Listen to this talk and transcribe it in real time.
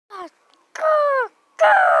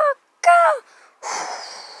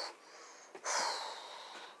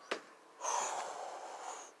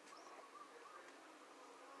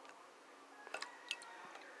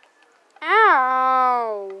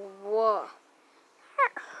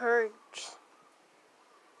hurt.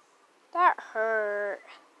 That hurt.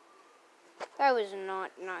 That was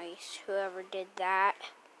not nice, whoever did that.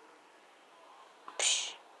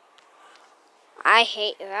 Psh. I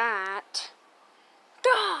hate that.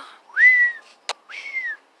 Gah!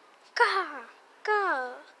 Gah!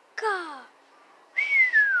 Gah! Gah!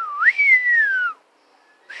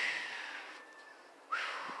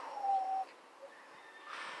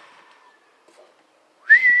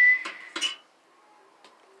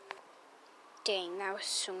 Dang, that was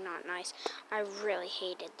so not nice. I really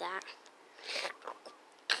hated that.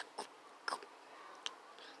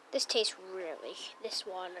 This tastes this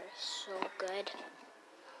water is so good.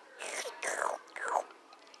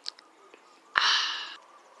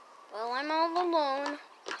 Well, I'm all alone.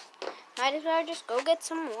 Might as well just go get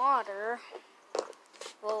some water.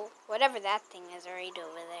 Well, whatever that thing is right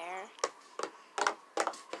over there.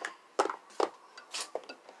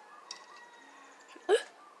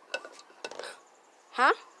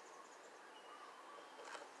 Huh?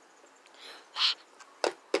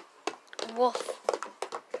 Wolf.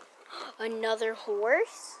 Another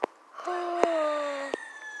horse?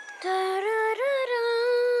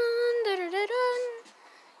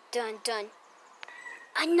 Dun dun.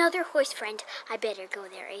 Another horse friend. I better go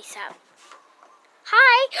there ASAP.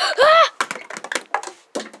 Hi!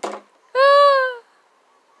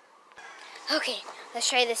 Okay, let's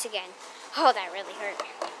try this again. Oh, that really hurt.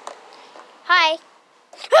 Hi.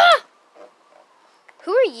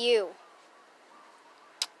 Who are you?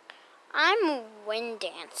 I'm a wind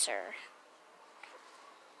dancer.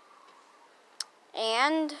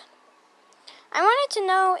 And I wanted to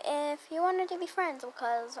know if you wanted to be friends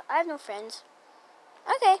because I have no friends.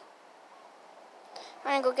 Okay.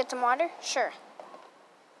 Wanna go get some water? Sure.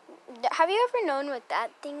 Have you ever known what that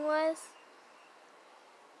thing was?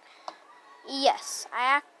 Yes,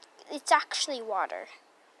 it's actually water.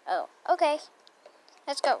 Oh, okay.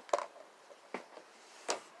 Let's go.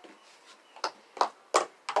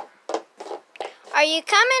 Are you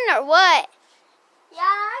coming or what? Yeah,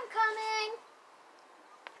 I'm coming.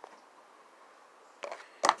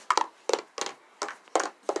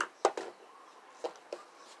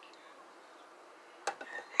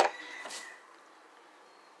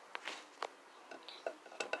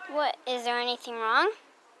 What? Is there anything wrong?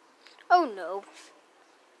 Oh no.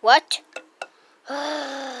 What?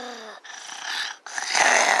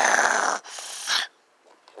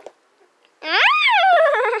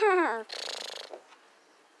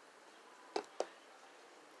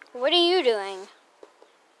 What are you doing?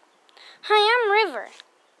 Hi, I'm River.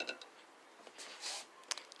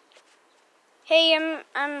 Hey,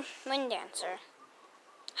 I'm Wind Dancer.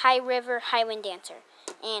 Hi, River. Hi, Wind Dancer.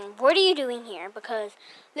 And what are you doing here? Because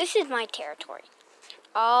this is my territory.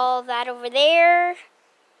 All that over there,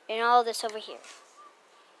 and all this over here.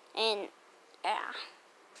 And, yeah.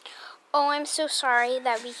 Oh, I'm so sorry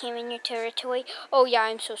that we came in your territory. Oh, yeah,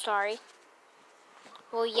 I'm so sorry.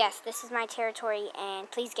 Well, yes, this is my territory,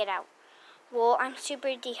 and please get out. Well, I'm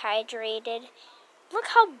super dehydrated. Look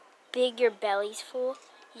how big your belly's full.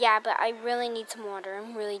 Yeah, but I really need some water.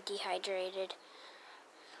 I'm really dehydrated.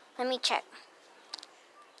 Let me check.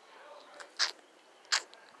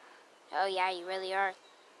 Oh, yeah, you really are.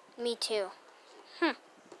 Me too.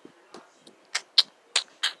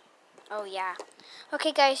 Oh, yeah.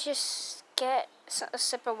 Okay, guys, just get a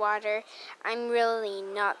sip of water. I'm really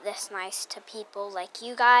not this nice to people like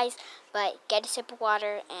you guys, but get a sip of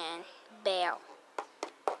water and bail.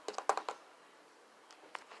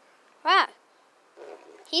 Wow.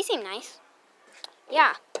 He seemed nice.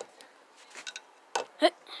 Yeah.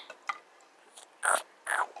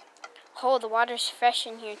 Oh, the water's fresh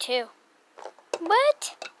in here, too.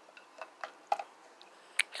 What?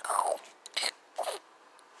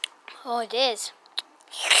 Oh, it is.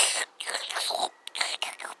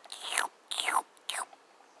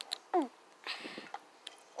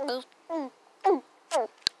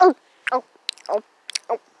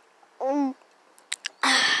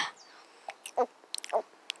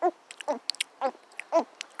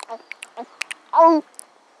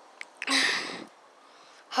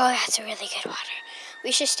 Oh, that's really good water.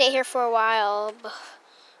 We should stay here for a while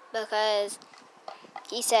because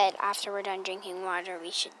he said after we're done drinking water, we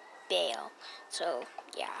should bail. So,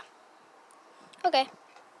 yeah. Okay.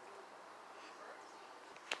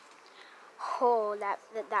 Oh, that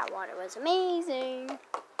water was amazing.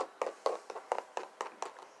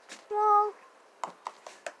 Well,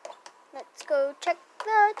 let's go check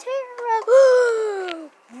the territory.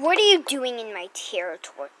 What are you doing in my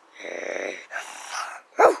territory?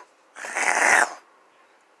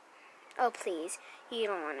 Oh, please. You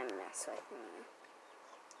don't want to mess with me.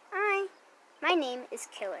 Hi. My my name is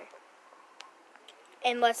Killer.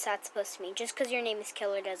 And what's that supposed to mean? Just because your name is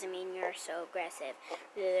Killer doesn't mean you're so aggressive.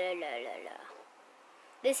 La, la, la, la.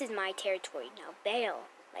 This is my territory. Now bail.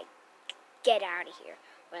 Like, get out of here,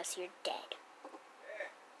 or else you're dead.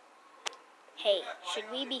 Hey, should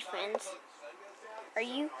we be friends? Are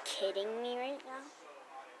you kidding me right now?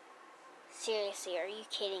 Seriously, are you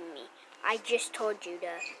kidding me? I just told you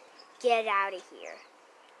to get out of here.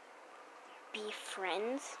 Be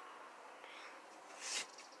friends?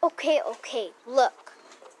 Okay, look.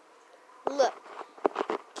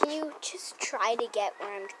 Can you just try to get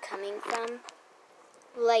where I'm coming from?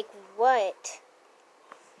 Like what?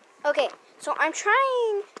 Okay, so I'm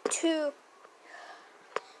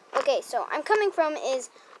coming from is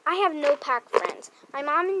I have no pack friends. My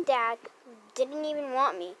mom and dad didn't even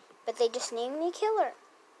want me, but they just named me Killer.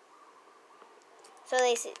 So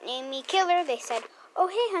they named me Killer. They said, "Oh,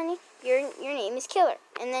 hey, honey, your name is Killer."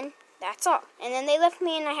 And then that's all. And then they left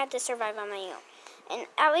me and I had to survive on my own. And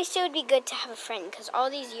at least it would be good to have a friend, because all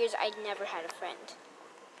these years I'd never had a friend.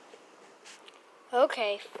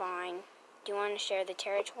 Okay, fine. Do you want to share the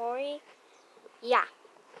territory? Yeah.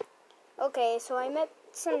 Okay, so I met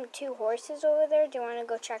some 2 horses over there. Do you want to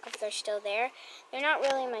go check if they're still there? They're not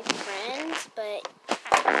really my friends, but...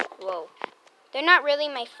 Whoa. They're not really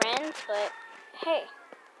my friends, but hey,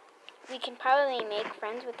 we can probably make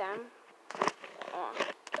friends with them.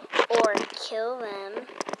 Or kill them.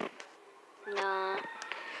 Nah,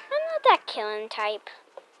 I'm not that killing type.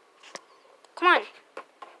 Come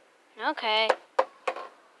on. Okay.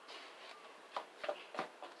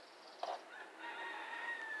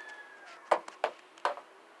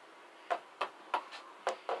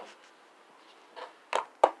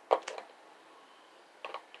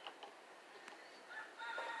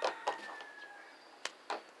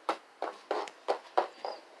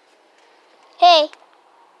 Hey.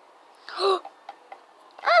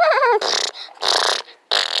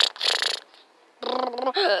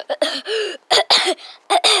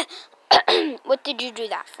 What did you do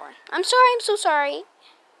that for? I'm sorry, I'm so sorry.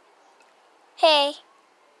 Hey.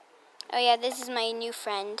 Oh yeah, this is my new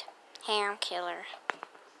friend. Hey, I'm Killer.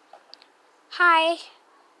 Hi.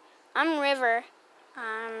 I'm River.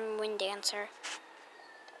 I'm Wind Dancer.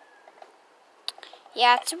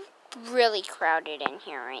 Yeah, it's really crowded in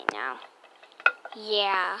here right now.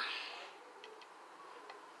 Yeah.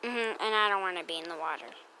 And I don't want to be in the water.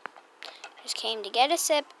 Just came to get a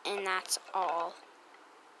sip, and that's all.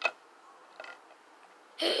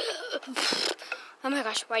 Oh my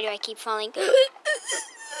gosh, why do I keep falling?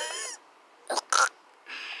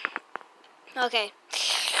 Okay.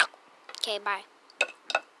 Okay, bye.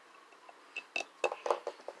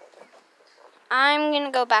 I'm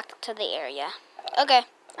gonna go back to the area. Okay,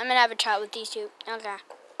 I'm gonna have a chat with these 2. Okay.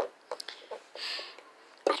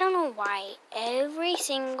 I don't know why every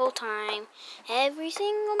single time, every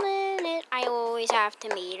single minute, I always have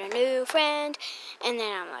to meet a new friend. And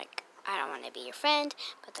then I'm like, I don't want to be your friend.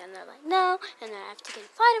 But then they're like, no. And then I have to get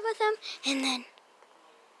fighting with them. And then,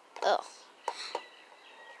 oh.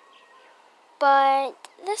 But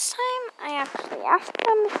this time, I actually asked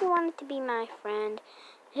them if he wanted to be my friend.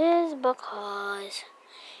 Is because,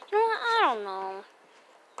 you know what, I don't know.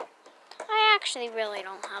 I actually really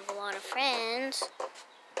don't have a lot of friends.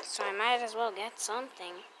 So I might as well get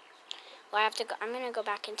something. Well, I'm going to go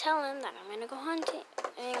back and tell him that I'm going to go hunting.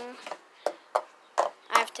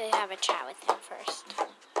 I have to have a chat with him first.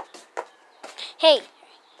 Hey,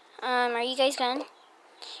 are you guys done?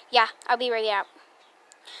 Yeah, I'll be right out.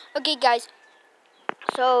 Okay, guys.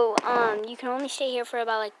 So, you can only stay here for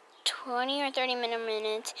about like 20 or 30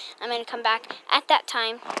 minutes. I'm going to come back at that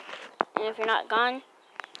time. And if you're not gone,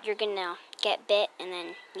 you're going to get bit and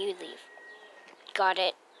then you leave. Got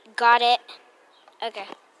it. Got it. Okay.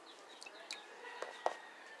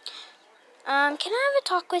 Can I have a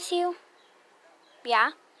talk with you?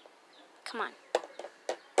 Yeah? Come on.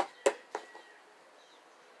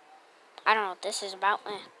 I don't know what this is about.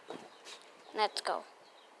 Let's go.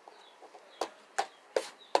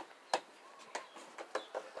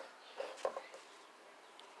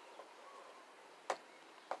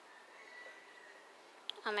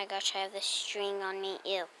 Oh my gosh, I have this string on me.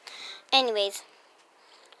 Ew. Anyways,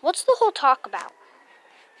 what's the whole talk about?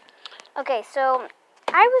 Okay, so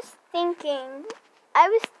I was thinking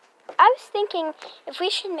if we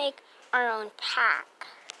should make our own pack.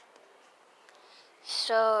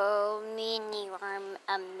 So me and you are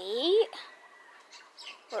a mate?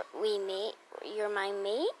 We mate? You're my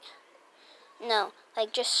mate? No,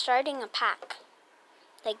 like just starting a pack.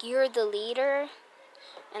 Like you're the leader,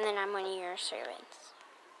 and then I'm one of your servants.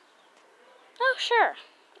 Oh, sure.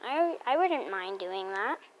 I wouldn't mind doing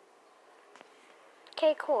that.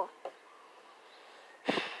 Okay, cool.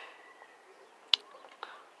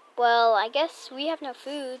 Well, I guess we have no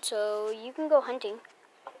food, so you can go hunting.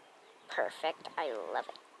 Perfect. I love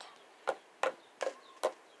it.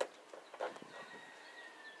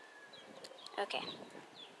 Okay.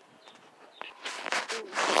 Ooh,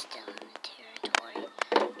 still in the territory.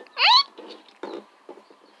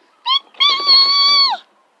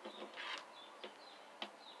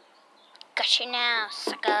 Gotcha now,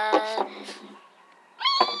 sucker.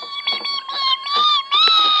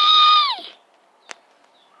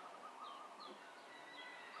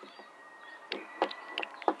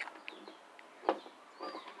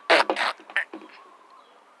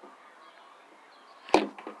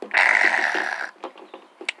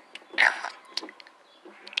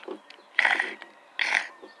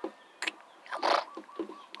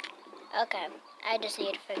 Okay, I just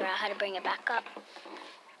need to figure out how to bring it back up.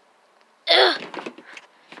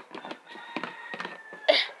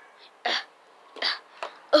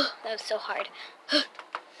 That was so hard.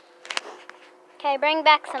 Okay, bring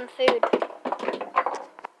back some food.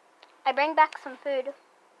 I bring back some food.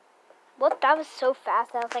 Whoop, that was so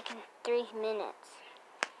fast. That was like in 3 minutes.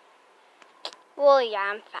 Well,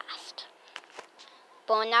 yeah, I'm fast.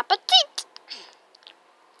 Bon appetit!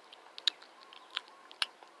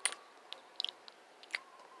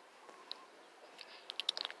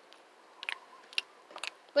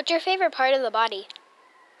 What's your favorite part of the body?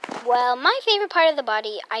 Well, my favorite part of the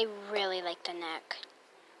body, I really like the neck.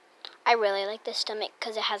 I really like the stomach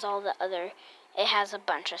because it has it has a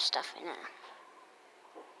bunch of stuff in it.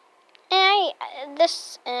 And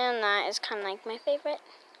this and that is kind of like my favorite.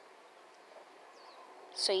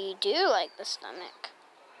 So you do like the stomach.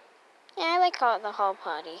 Yeah, I like the whole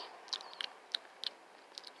body.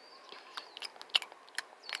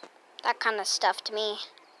 That kind of stuff to me.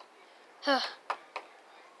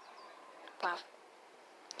 Wow.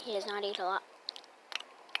 He does not eat a lot.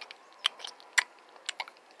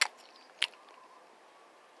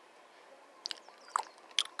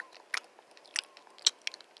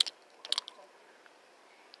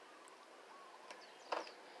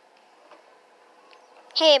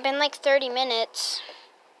 Hey, it's been like 30 minutes.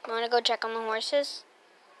 You want to go check on the horses?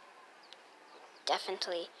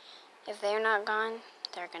 Definitely. If they're not gone,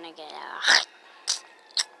 they're going to get out.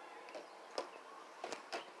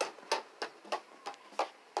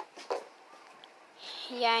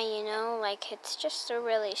 Yeah, you know, like, it's just a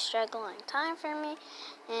really struggling time for me.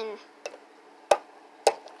 And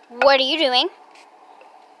what are you doing?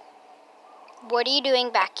 What are you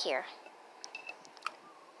doing back here?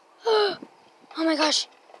 Oh my gosh.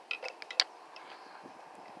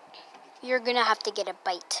 You're gonna have to get a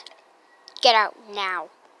bite. Get out now.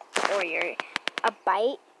 Or you're a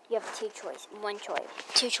bite. You have two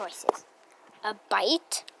choices. A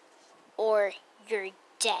bite or you're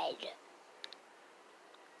dead.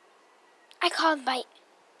 I called bite.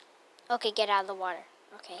 Okay, get out of the water.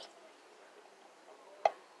 Okay.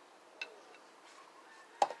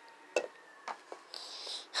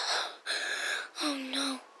 Oh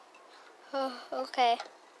no. Oh, okay.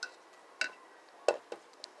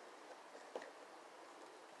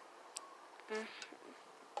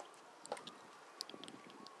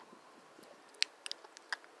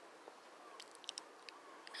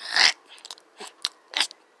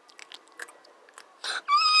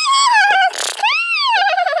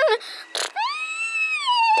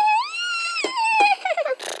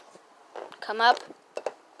 Come up.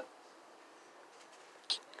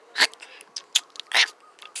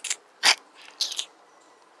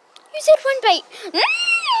 You said one bite.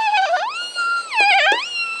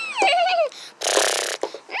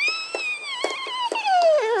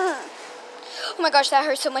 Oh my gosh, that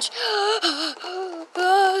hurts so much.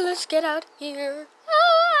 Let's get out here.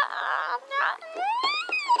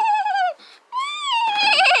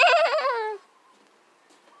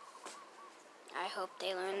 I hope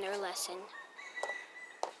they learn their lesson.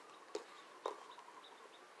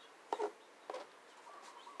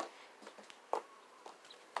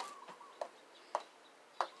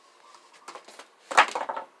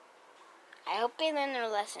 I hope they learn their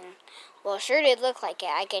lesson. Well, sure did look like it.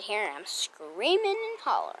 I could hear them screaming and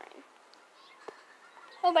hollering.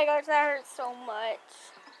 Oh my gosh, that hurts so much.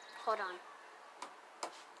 Hold on.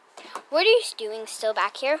 What are you doing still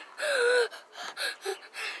back here?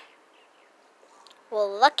 Well,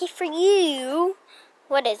 lucky for you.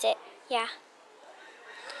 What is it? Yeah.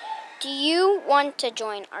 Do you want to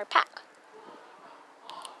join our pack?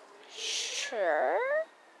 Sure.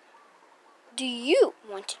 Do you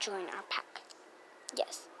want to join our pack?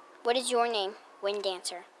 Yes. What is your name? Wind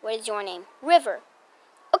Dancer. What is your name? River.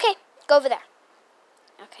 Okay, go over there.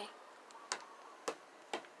 Okay.